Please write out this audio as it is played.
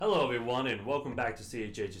everyone, and welcome back to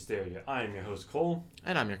CHH Hysteria. I am your host, Cole.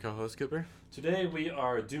 And I'm your co-host, Cooper. Today we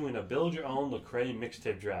are doing a Build Your Own Lecrae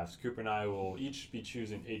mixtape drafts. Cooper and I will each be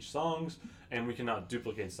choosing 8 songs, and we cannot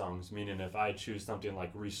duplicate songs, meaning if I choose something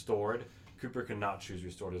like Restored, Cooper cannot choose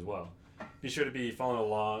Restored as well. Be sure to be following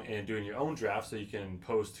along and doing your own draft so you can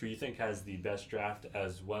post who you think has the best draft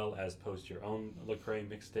as well as post your own Lecrae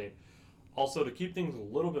mixtape. Also, to keep things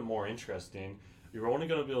a little bit more interesting, you're only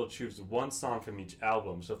going to be able to choose one song from each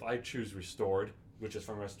album. So if I choose Restored, which is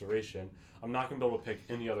from Restoration, I'm not going to be able to pick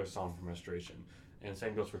any other song from Restoration. And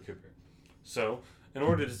same goes for Cooper. So in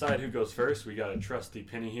order to decide who goes first, we got a trusty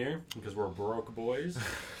penny here because we're broke boys.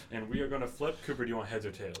 And we are going to flip. Cooper, do you want heads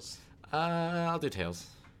or tails? I'll do tails.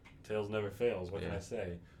 Tails never fails. What can I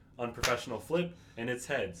say? Unprofessional flip, and it's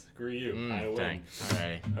heads. Screw you. I win. Dang. All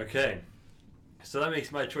right. Okay. So that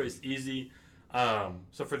makes my choice easy.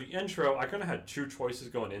 So for the intro, I kind of had 2 choices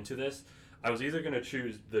going into this. I was either going to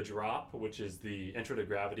choose The Drop, which is the intro to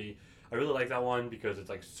Gravity. I really like that one because it's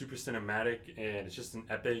like super cinematic and it's just an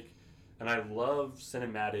epic. And I love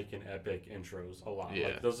cinematic and epic intros a lot. Yeah.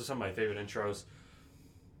 Like, those are some of my favorite intros.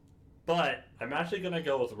 But I'm actually going to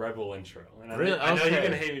go with Rebel intro. And Really? I know Okay. you're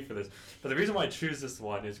going to hate me for this. But the reason why I choose this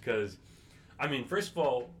one is because, I mean, first of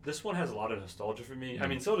all, this one has a lot of nostalgia for me. I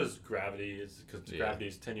mean, so does Gravity, because Gravity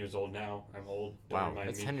is 10 years old now. I'm old. Don't Wow, remind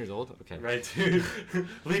it's me. 10 years old? Okay. Right, dude.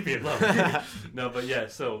 Leave me alone. No, but yeah,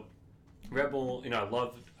 so Rebel,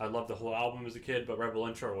 I loved the whole album as a kid, but Rebel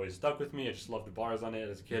intro always stuck with me. I just loved the bars on it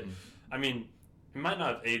as a kid. I mean, it might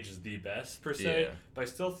not have aged the best per se, but I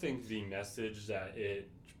still think the message that it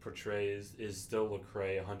portrays is still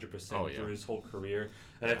Lecrae 100% through his whole career.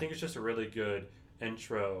 And I think it's just a really good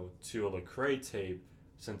intro to a Lecrae tape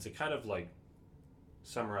since it kind of like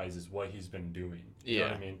summarizes what he's been doing. You know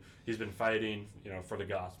what I mean? He's been fighting, for the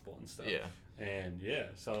gospel and stuff. Yeah. And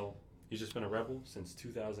so he's just been a rebel since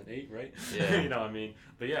 2008, right? Yeah. You know what I mean?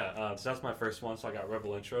 But yeah, so that's my first one. So I got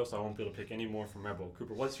Rebel intro, so I won't be able to pick any more from Rebel.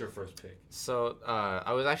 Cooper, what's your first pick? So,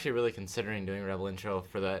 I was actually really considering doing Rebel intro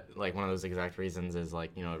for that, like, one of those exact reasons is,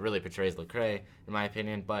 like, it really portrays Lecrae, in my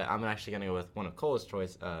opinion, but I'm actually going to go with one of Cole's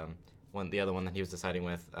choice, the other one that he was deciding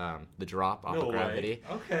with, The Drop off of Gravity.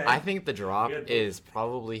 Okay. I think The Drop is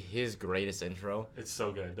probably his greatest intro. It's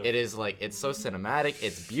so good. It is, like, it's so cinematic,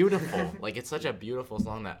 it's beautiful. Like, it's such a beautiful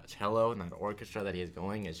song, that cello and that orchestra that he has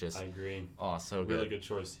going is just... I agree. Oh, so good. Really good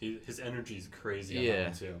choice. His energy is crazy on that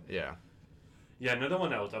one, too. Yeah. Yeah, another one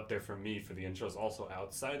that was up there for me for the intro is also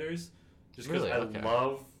Outsiders. Just because Really?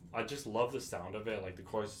 I just love the sound of it. Like, the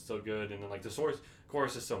chorus is so good, and then, like, the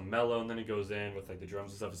chorus is so mellow, and then it goes in with, like, the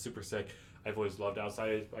drums and stuff. It's super sick. I've always loved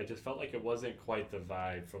Outsiders, but I just felt like it wasn't quite the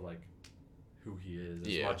vibe for, like, who he is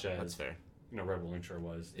as much as, that's fair. Rebel intro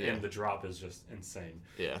was. Yeah. And The Drop is just insane.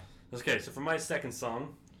 Yeah. Okay, so for my second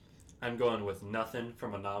song, I'm going with Nothing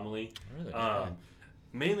from Anomaly. Really?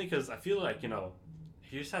 Mainly because I feel like,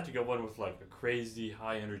 he just had to go one with like a crazy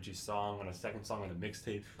high energy song on a second song on a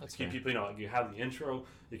mixtape. That's keep fair. people, you have the intro,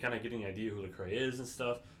 you're kind of getting an idea who Lecrae is and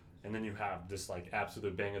stuff, and then you have this like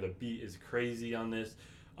absolute banger. The beat is crazy on this,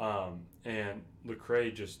 and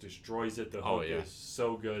Lecrae just destroys it. The hook is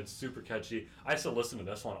so good, super catchy. I still listen to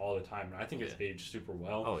this one all the time, and I think it's aged super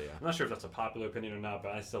well. Oh yeah. I'm not sure if that's a popular opinion or not,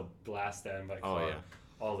 but I still blast that in my car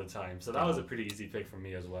all the time. So that was a pretty easy pick for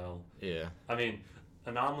me as well. Yeah. I mean,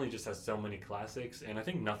 Anomaly just has so many classics, and I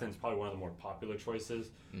think Nothing's probably one of the more popular choices.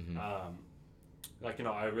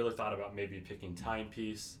 I really thought about maybe picking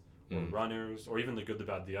Timepiece or Runners or even The Good, the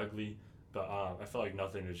Bad, the Ugly, but I feel like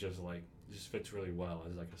Nothing is just fits really well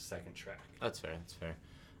as like a second track. That's fair.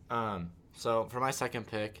 So for my second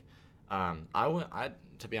pick,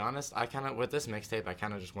 to be honest, I kind of with this mixtape, I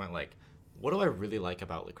kind of just went like, what do I really like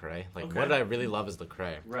about Lecrae? Like, what did I really love as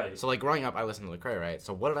Lecrae? Right. So like growing up, I listened to Lecrae, right?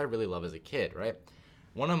 So what did I really love as a kid, right?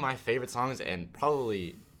 One of my favorite songs, and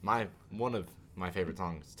probably one of my favorite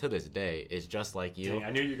songs to this day, is Just Like You. Dang, I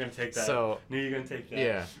knew you were gonna take that.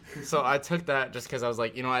 Yeah. So I took that just because I was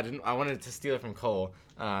like, I wanted to steal it from Cole.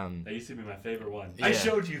 That used to be my favorite one. Yeah. I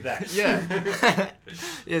showed you that. Yeah.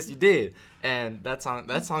 Yes, you did. And that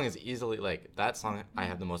song is easily like that song I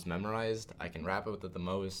have the most memorized. I can rap with it the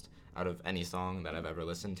most out of any song that I've ever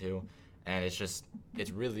listened to, and it's just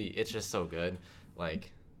so good.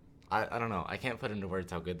 Like, I don't know. I can't put into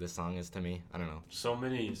words how good this song is to me. I don't know. So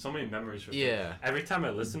many memories. Yeah. Every time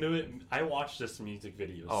I listen to it, I watch this music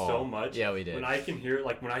video so much. Yeah, we did. When I can hear,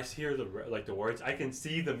 when I hear the words, I can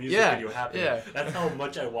see the music video happening. Yeah. That's how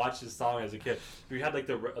much I watched this song as a kid. We had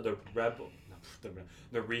the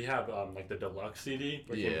Rehab, the deluxe CD.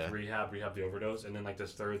 Where it came with Rehab the Overdose, and then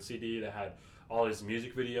this third CD that had all his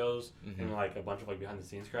music videos and a bunch of behind the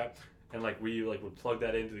scenes crap. And we would plug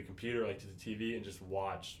that into the computer, to the TV, and just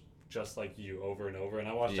watch Just Like You over and over, and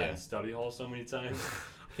I watched that in study hall so many times.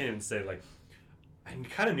 I can't even say, like, I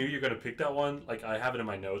kind of knew you were going to pick that one. Like, I have it in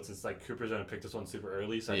my notes. It's like Cooper's going to pick this one super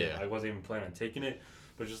early, so I wasn't even planning on taking it.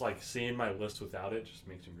 But just, like, seeing my list without it just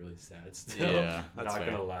makes me really sad still. Yeah, I'm that's not fair.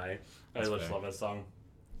 going to lie. That's I just fair. love that song.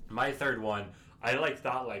 My third one, I, like,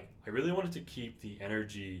 thought, like, I really wanted to keep the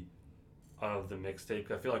energy of the mixtape.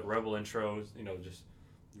 I feel like Rebel intros, you know, just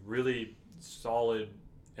really solid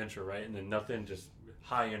intro, right? And then nothing, just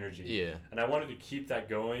high energy. Yeah. And I wanted to keep that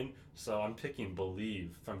going, so I'm picking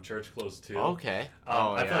Believe from Church Clothes 2. Okay.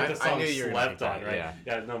 I feel like the song knew you were gonna pick slept on, that, right?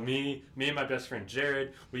 Yeah. No, me and my best friend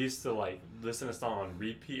Jared, we used to like listen to the song on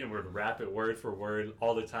repeat and we'd rap it word for word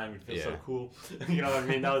all the time. It'd feel so cool. You know what I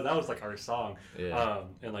mean? That was like our song. Yeah.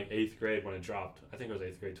 In like 8th grade when it dropped. I think it was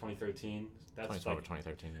 8th grade, 2013. That's 2012 or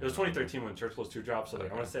like, 2013. it was 2013 when Church Clothes 2 dropped, so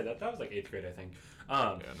like, I want to say that was like 8th grade, I think.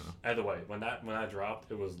 Either way, when that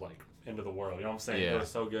dropped, it was like end of the world. You know what I'm saying? Yeah. It was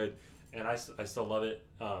so good, and I still love it.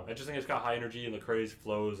 I just think it's got high energy, and Lecrae's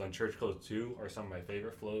flows on Church Clothes 2 are some of my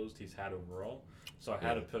favorite flows he's had overall. So I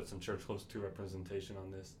had to put some Church Clothes 2 representation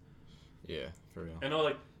on this. Yeah, for real. I know,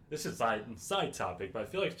 like, this is side topic, but I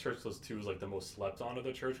feel like Church Clothes 2 is like the most slept on of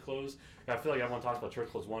the Church Clothes. I feel like everyone talks about Church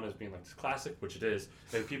Clothes 1 as being like this classic, which it is.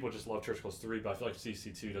 Maybe people just love Church Clothes 3, but I feel like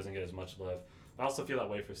CC2 doesn't get as much love. I also feel that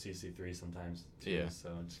way for CC3 sometimes too, Yeah. so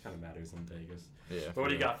it just kind of matters in Vegas. Yeah. But what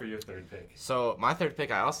do you got for your third pick? So my third pick,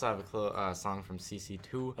 I also have a song from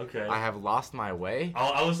CC2. Okay. I have Lost My Way.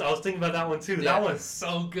 I was thinking about that one too. Yeah. That one's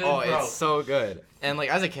so good, Oh, bro. it's so good. And like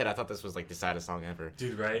as a kid, I thought this was like the saddest song ever.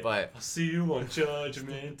 Dude, right? But I'll see you on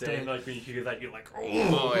Judgment Day. Like when you hear that, you're like,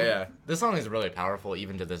 oh yeah, this song is really powerful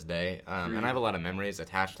even to this day. And I have a lot of memories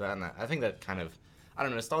attached to that, and I think that kind of, I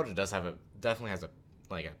don't know, nostalgia definitely has a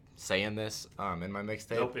say in this in my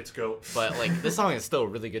mixtape. Nope, it's GOAT. But like this song is still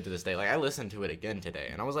really good to this day. Like I listened to it again today,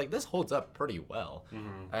 and I was like, this holds up pretty well.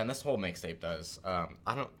 And this whole mixtape does.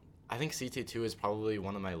 I think CT2 is probably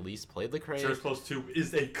one of my least played Lecrae. Church Clothes 2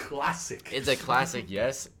 is a classic. It's a classic,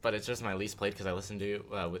 yes, but it's just my least played because I listened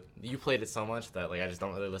to you played it so much that like I just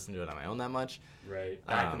don't really listen to it on my own that much. Right.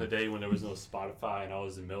 Back in the day when there was no Spotify and I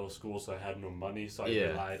was in middle school, so I had no money, so I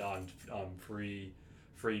relied on free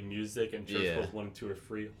music, and Church Clothes 1 and 2 are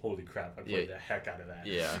free. Holy crap, I played the heck out of that.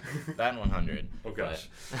 Yeah, that 100. Oh gosh.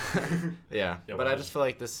 Yeah, Yeah, but I just feel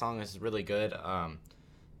like this song is really good.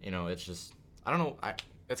 You know, it's just I don't know.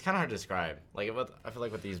 It's kind of hard to describe. Like, I feel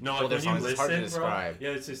like with these older songs, it's hard to describe.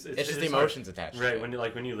 Yeah, it's just the emotions attached. Right, to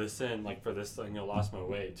it. when you listen, like for this thing, Lost My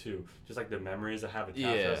Way too. Just like the memories I have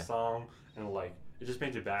attached to that song, and like it just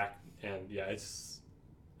brings you back. And yeah, it's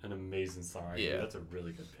an amazing song. Yeah, that's a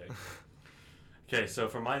really good pick. Okay, so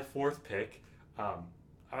for my fourth pick,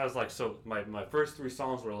 I was like, so my first three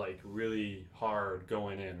songs were like really hard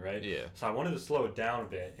going in, right? Yeah. So I wanted to slow it down a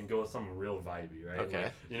bit and go with something real vibey, right? Okay.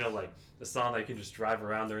 Like, you know, like the song that you can just drive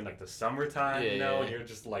around during like the summertime, you know, and you're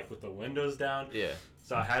just like with the windows down. Yeah.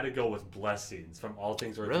 So I had to go with Blessings from All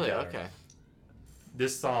Things Work Really? Together. Okay.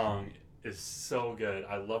 This song is so good.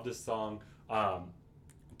 I love this song.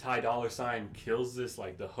 Ty Dolla $ign kills this,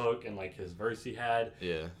 like the hook and like his verse he had.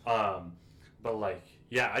 Yeah. But like,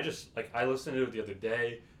 yeah, I listened to it the other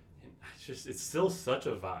day, and it's still such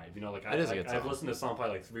a vibe, you know. Like It is a good song. I've listened to the song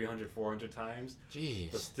probably like 300, 400 times.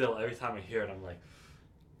 Jeez. But still, every time I hear it, I'm like,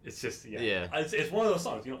 it's just Yeah. It's one of those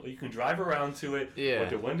songs, you know. You can drive around to it Yeah. with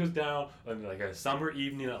the windows down on like a summer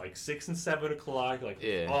evening at like 6 and 7 o'clock. Like,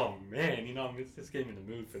 oh man, you know, it's getting me in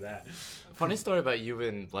the mood for that. Funny story about you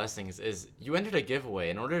and Blessings is you entered a giveaway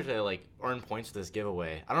in order to like earn points for this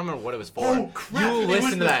giveaway. I don't remember what it was for. Oh crap! You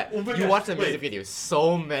listened to that. Oh my you gosh, watched the wait. music video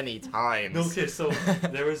so many times. No, okay, so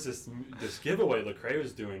there was this giveaway Lecrae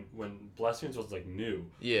was doing when Blessings was like new.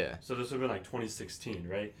 Yeah. So this would have been like 2016,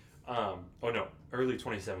 right? Early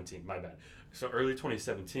 2017. My bad. So early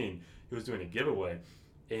 2017, he was doing a giveaway,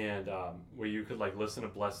 and where you could like listen to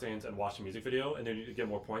Blessings and watch a music video, and then you could get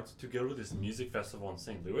more points to go to this music festival in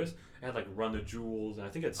St. Louis. It had like Run the Jewels, and I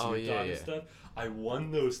think it had Snoop Dogg and stuff. I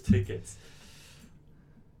won those tickets,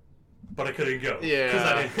 but I couldn't go.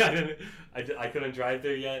 Yeah. Because I couldn't drive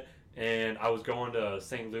there yet, and I was going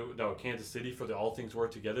to Kansas City for the All Things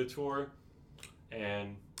Work Together tour,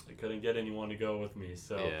 and I couldn't get anyone to go with me.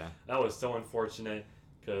 So that was so unfortunate,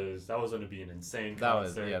 because that was going to be an insane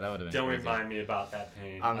concert. That would have been Don't crazy. remind me about that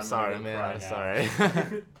pain. I'm sorry, man. I'm sorry.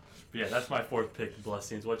 But yeah, that's my fourth pick,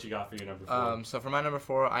 Blessings. What you got for your number 4? So for my number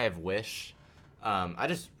 4, I have Wish. I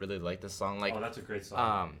just really like this song. Like, oh, that's a great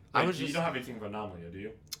song. You don't have anything of Anomaly, do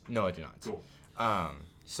you? No, I do not. Cool.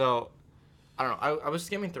 So I don't know. I was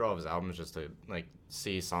skimming through all of his albums just to like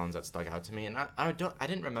see songs that stuck out to me, and I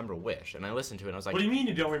didn't remember Wish, and I listened to it and I was like, what do you mean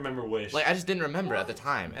you don't remember Wish? like I just didn't remember at the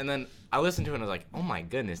time, and then I listened to it and I was like, oh my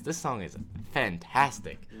goodness, this song is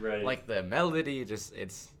fantastic. Right. Like the melody,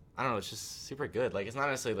 I don't know, it's just super good. Like it's not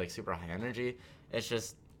necessarily like super high energy, it's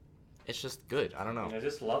just good. I don't know. And I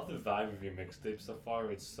just love the vibe of your mixtape so far.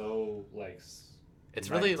 It's so like. It's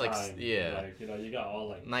really like nighttime. yeah. Like, you got all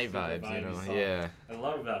like Night super vibes, vibey songs. yeah. I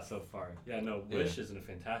love that so far. Yeah, no, Wish Yeah. is a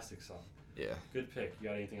fantastic song. Yeah. Good pick. You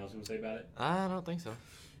got anything else you want to say about it? I don't think so.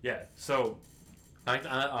 Yeah. So,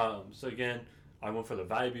 so again, I went for the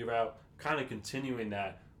vibey route, kind of continuing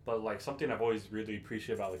that. But like something I've always really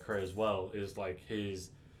appreciated about Lecrae as well is like his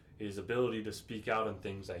ability to speak out on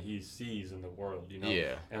things that he sees in the world.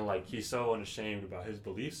 Yeah. And like he's so unashamed about his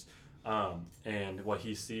beliefs, and what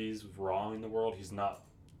he sees wrong in the world. He's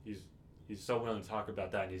so willing to talk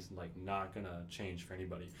about that, and he's like not gonna change for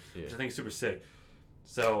anybody, which I think is super sick.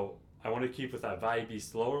 So I want to keep with that vibey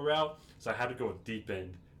slower route, so I had to go with Deep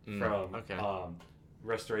End from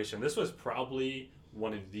Restoration. This was probably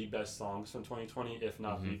one of the best songs from 2020, if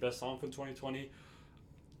not the best song from 2020.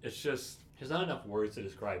 It's just there's not enough words to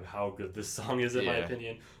describe how good this song is, in my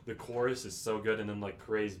opinion. The chorus is so good, and then like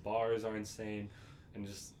Crae's bars are insane, and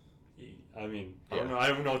just I mean, I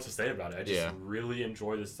don't know what to say about it. I just really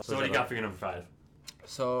enjoy this song. So what do you got for your number 5?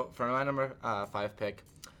 So for my number 5 pick,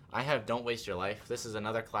 I have "Don't Waste Your Life." This is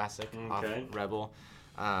another classic off Rebel.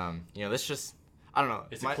 This just I don't know.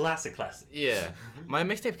 It's a classic. Yeah, my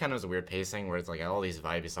mixtape kind of was a weird pacing where it's like all these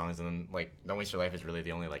vibey songs, and then like "Don't Waste Your Life" is really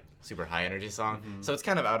the only like super high energy song. So it's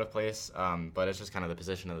kind of out of place. But it's just kind of the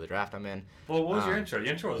position of the draft I'm in. Well, what was your intro?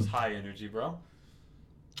 Your intro was high energy, bro.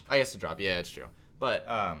 I guess to drop. Yeah, it's true. But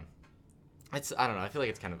I don't know. I feel like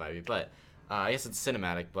it's kind of vibey, but I guess it's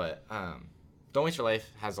cinematic. But "Don't Waste Your Life"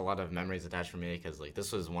 has a lot of memories attached for me because like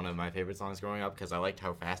this was one of my favorite songs growing up because I liked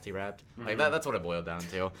how fast he rapped. Like that's what it boiled down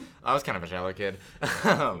to. I was kind of a shallow kid.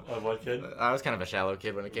 What kid? I was kind of a shallow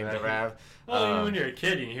kid when it came to rap. Well, when you're a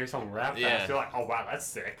kid and you hear someone rap fast, you're like, oh wow, that's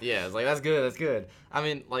sick. Yeah, it's like that's good. I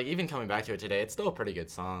mean, like even coming back to it today, it's still a pretty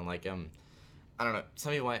good song. Like I don't know.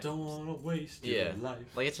 Some people might. Don't wanna waste your life.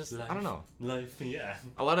 Like it's just I don't know. Life, yeah.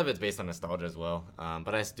 A lot of it's based on nostalgia as well.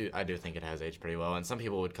 But I do think it has aged pretty well. And some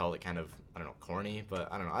people would call it kind of I don't know corny,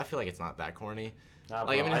 but I don't know. I feel like it's not that corny. Nah,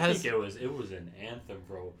 like bro, I think it was an anthem,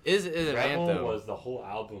 bro. Is an anthem? Was the whole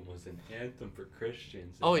album was an anthem for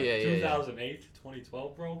Christians. Oh yeah, 2008 to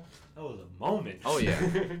 2012, bro. That was a moment. Oh yeah.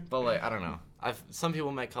 But like I don't know. Some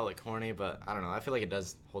people might call it corny, but I don't know. I feel like it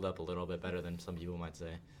does hold up a little bit better than some people might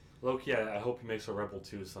say. Low-key, I hope he makes a Rebel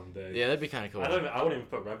 2 someday. Yeah, that'd be kind of cool. I wouldn't even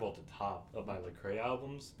put Rebel at the top of my Lecrae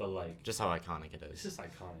albums, but like just how iconic it is. It's just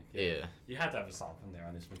iconic. Yeah. You have to have a song from there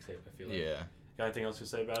on this mixtape, I feel like. Yeah. Got anything else to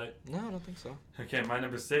say about it? No, I don't think so. Okay, my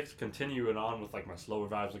number 6, continuing on with like my slower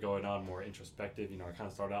vibes are going on, more introspective. I kind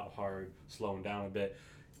of started out hard, slowing down a bit.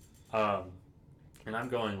 And I'm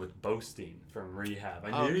going with Boasting from Rehab.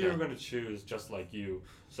 I knew you were going to choose Just Like You,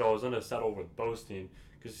 so I was going to settle with Boasting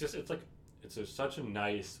because it's such a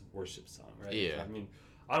nice worship song, right? Yeah. I mean,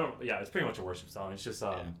 it's pretty much a worship song. It's just,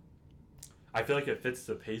 I feel like it fits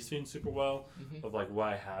the pacing super well of like what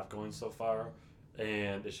I have going so far.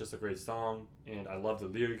 And it's just a great song. And I love the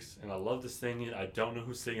lyrics and I love the singing. I don't know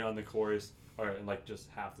who's singing on the chorus or like just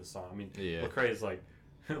half the song. I mean, Lecrae is like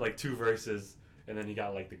 2 verses. And then you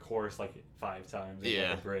got like the chorus like 5 times and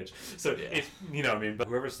like a bridge. So it's you know what I mean. But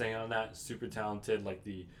whoever's singing on that, super talented.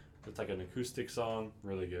 It's like an acoustic song,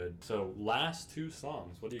 really good. So last 2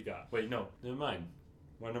 songs, what do you got? Wait, no, never mind.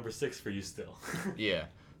 My number 6 for you still. Yeah.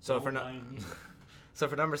 So for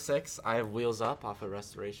number 6, I have Wheels Up off of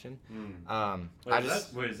Restoration.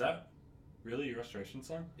 Is that really your Restoration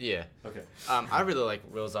song? Yeah. Okay. I really like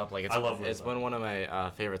Wheels Up. Like I love Wheels It's been one of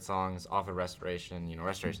my favorite songs off of Restoration.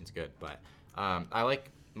 Restoration's good, but I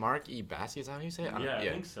like Mark E. Bassey. Is that how you say it? I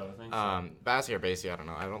think so. Bassey or Bassey, I don't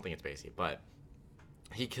know. I don't think it's Bassey, but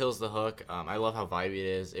he kills the hook. I love how vibey it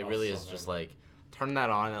is. It really is just like turn that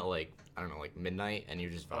on at like I don't know, like midnight, and you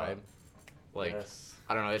just vibe.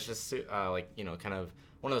 I don't know. It's just kind of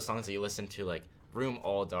one of those songs that you listen to like room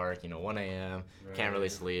all dark, 1 a.m. Right. Can't really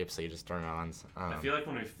sleep, so you just turn it on. I feel like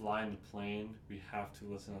when we fly in the plane, we have to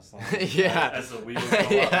listen to songs as the wheels go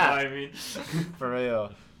up. You know what I mean? For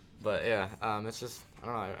real. But yeah, it's just I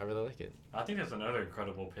don't know. I really like it. I think that's another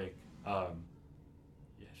incredible pick.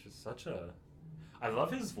 It's just such a. I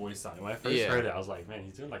love his voice on it. When I first heard it, I was like, man,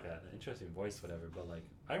 he's doing like an interesting voice, whatever. But like,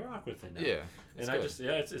 I rock with it now. Yeah. And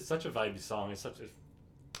it's such a vibey song. It's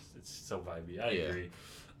so vibey. I agree.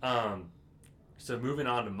 So moving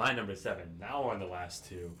on to my number 7. Now we're on the last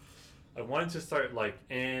 2. I wanted to start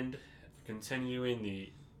continuing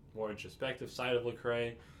the more introspective side of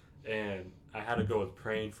Lecrae, and I had to go with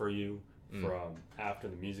 "Praying for You" from After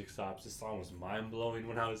the Music Stops. This song was mind blowing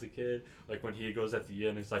when I was a kid. Like when he goes at the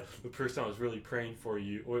end, it's like the person I was really praying for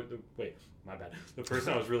you. Or wait, my bad. The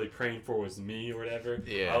person I was really praying for was me or whatever.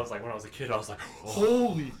 Yeah. I was like, when I was a kid, I was like,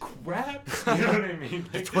 holy crap! You know what I mean?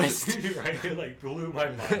 Like, twist. Right? It like blew my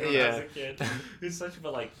mind when I Yeah. was a kid. It's such,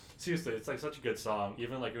 but like seriously, it's like such a good song.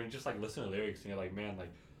 Even like when you just like listen to lyrics and you're like, man,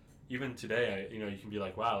 like even today, you can be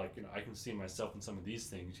like, wow, like I can see myself in some of these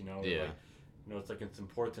things. Yeah. Like, it's like it's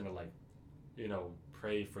important to like,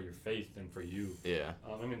 pray for your faith and for you. Yeah.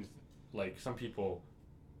 I mean, like some people,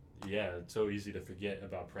 it's so easy to forget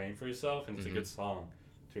about praying for yourself, and it's a good song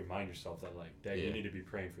to remind yourself that like, dang, you need to be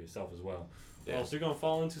praying for yourself as well. Yeah. Or else you're gonna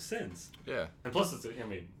fall into sins. Yeah. And plus, it's a It's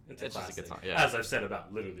classic, just a good song, yeah. as I've said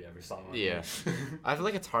about literally every song. On Yeah. here. I feel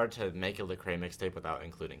like it's hard to make a Lecrae mixtape without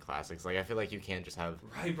including classics. Like I feel like you can't just have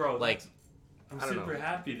Right, bro. like. I'm I don't super know.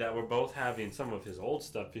 happy that we're both having some of his old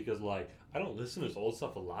stuff because, like, I don't listen to his old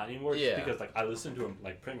stuff a lot anymore. Yeah. Just because, like, I listened to him,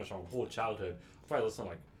 like, pretty much my whole childhood. Before I listened,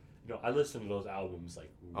 like, I listened to those albums, like,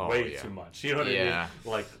 way too much. You know what I mean?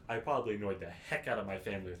 Like, I probably annoyed the heck out of my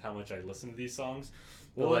family with how much I listened to these songs.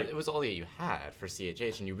 But, Well, like, it was all that you had for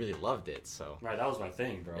CHH, and you really loved it. So. right, that was my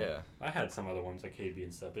thing, bro. Yeah. I had some other ones, like KB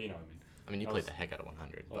and stuff, but you know what I mean. I mean, you That played was- the heck out of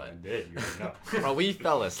 100, Oh, I but. did. You already know. Bro, we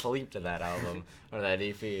fell asleep to that album or that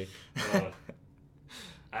EP.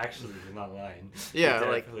 Actually, you're not lying. Yeah,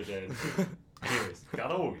 You like. definitely did. Anyways,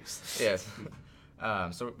 gotta always. Yes.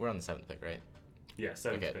 So we're on the 7th pick, right? Yeah,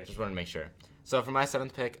 seventh Okay, pick. just wanted to make sure. So for my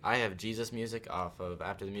 7th pick, I have Jesus Music off of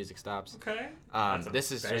After the Music Stops. Okay. That's a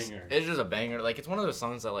This is banger. it's just a banger. Like it's one of those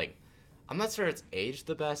songs that like, I'm not sure it's aged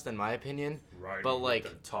the best in my opinion, Right, but with like the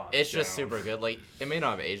top it's just down. super good. Like it may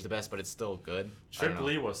not have aged the best, but it's still good. I don't Trip know.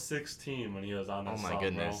 Lee was 16 when he was on that Oh my song,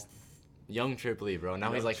 goodness, young Trip Lee, bro. Now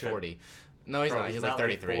Young he's like Trip. 40. No, he's Bro, not. He's he's like not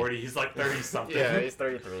 33. 40. He's like 30 something. Yeah, he's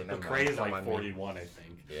 33. The Never mind. Crane's Don't like mind me. 41, I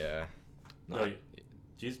think. Yeah. No,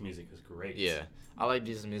 Jesus music is great. Yeah, I like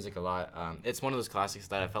Jesus Music a lot. It's one of those classics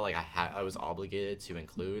that I felt like I was obligated to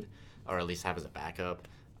include, or at least have as a backup.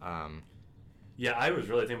 Yeah, I was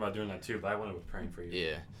really thinking about doing that too, but I went with Praying for You.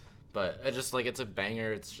 Yeah, but it just like it's a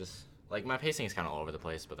banger. It's just like my pacing is kind of all over the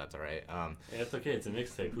place, but that's all right. Yeah, it's okay. It's a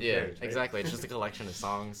mixtape. Who Yeah, cares, right? exactly. It's just a collection of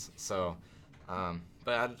songs. So,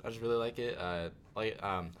 but I just really like it. I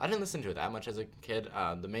didn't listen to it that much as a kid.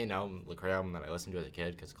 The main album, Lecrae album that I listened to as a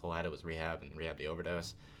kid, because Cole had it, was Rehab and Rehab the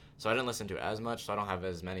Overdose. So I didn't listen to it as much, so I don't have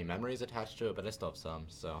as many memories attached to it, but I still have some.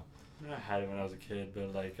 So. I had it when I was a kid,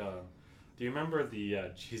 but like, do you remember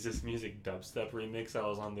the Jesus Music dubstep remix that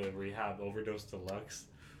was on the Rehab Overdose Deluxe?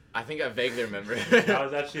 I think I vaguely remember. I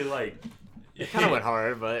was actually like, It kind of went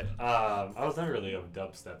hard, but I was never really a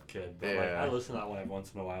dubstep kid, but like Yeah. I listened to that one every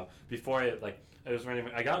once in a while. Before it, like, it was running.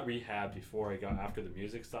 I got Rehab before I got After the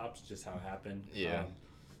Music Stops. Just how it happened. Yeah.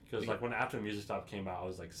 Because like when After the Music Stop came out, I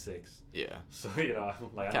was like 6. yeah, So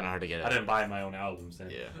like kind of hard to get I it. didn't buy my own albums then.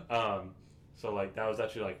 Yeah. So like that was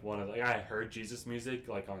actually like one of like I heard Jesus music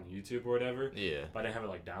like on YouTube or whatever, Yeah. but I didn't have it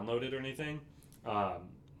like downloaded or anything.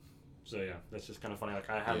 So yeah, that's just kind of funny. Like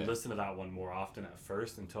I hadn't Yeah. listened to that one more often at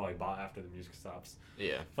first until I bought After the Music Stops.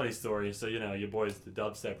 Yeah. Funny story. So your boys the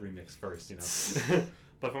dubstep remix first,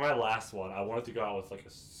 But for my last one, I wanted to go out with like a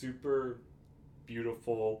super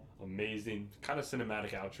beautiful, amazing, kind of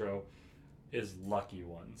cinematic outro. Is Lucky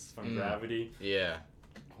Ones from Gravity. Yeah.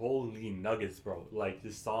 Holy nuggets, bro! Like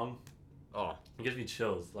this song, Oh. it gives me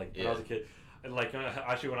chills. Like when I Yeah. was a kid, and like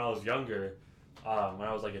actually when I was younger, when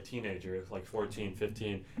I was like a teenager, like 14,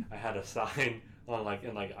 15, I had a sign on I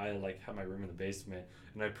had my room in the basement,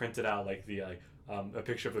 and I printed out like the a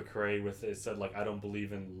picture of a Lecrae with it said like I don't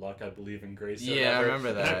believe in luck, I believe in grace. or Yeah, I whatever. remember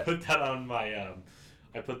And I that. put that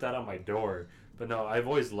on my door. But no, I've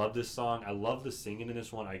always loved this song. I love the singing in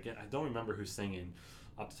this one. I don't remember who's singing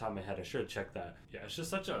off the top of my head. I should have checked that. Yeah, it's just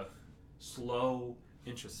such a slow,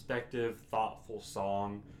 introspective, thoughtful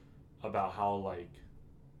song about how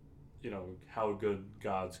how good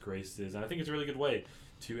God's grace is. And I think it's a really good way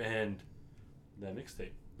to end that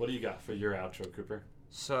mixtape. What do you got for your outro, Cooper?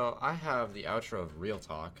 So I have the outro of Real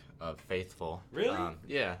Talk of Faithful. Really?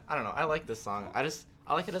 Yeah. I don't know. I like this song. I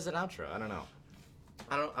like it as an outro. I don't know.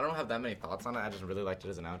 I don't have that many thoughts on it. I just really liked it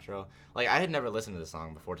as an outro. Like I had never listened to the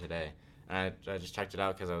song before today, and I just checked it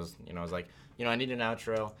out because I was like, I need an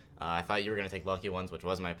outro. I thought you were gonna take Lucky Ones, which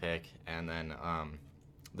was my pick, and then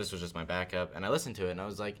this was just my backup. And I listened to it, and I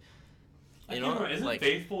was like, Isn't like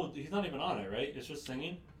Faithful? He's not even on it, right? It's just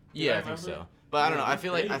singing. yeah, I think so. But I don't know. I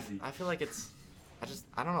feel like Crazy. I feel like it's.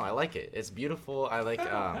 I don't know. I like it. It's beautiful. I like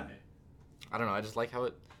I don't know. I just like how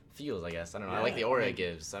it feels. I guess I don't know. I like the aura it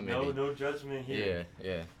gives. No judgment here.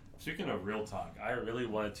 Yeah. Speaking of real talk, I really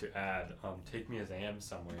wanted to add "Take Me As I Am"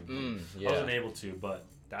 somewhere. Yeah. I wasn't able to, but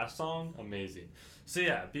that song, amazing. So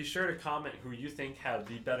yeah, be sure to comment who you think had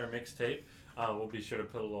the better mixtape. We'll be sure to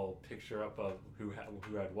put a little picture up of who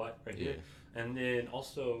had what right here, and then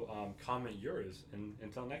also comment yours. And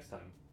until next time.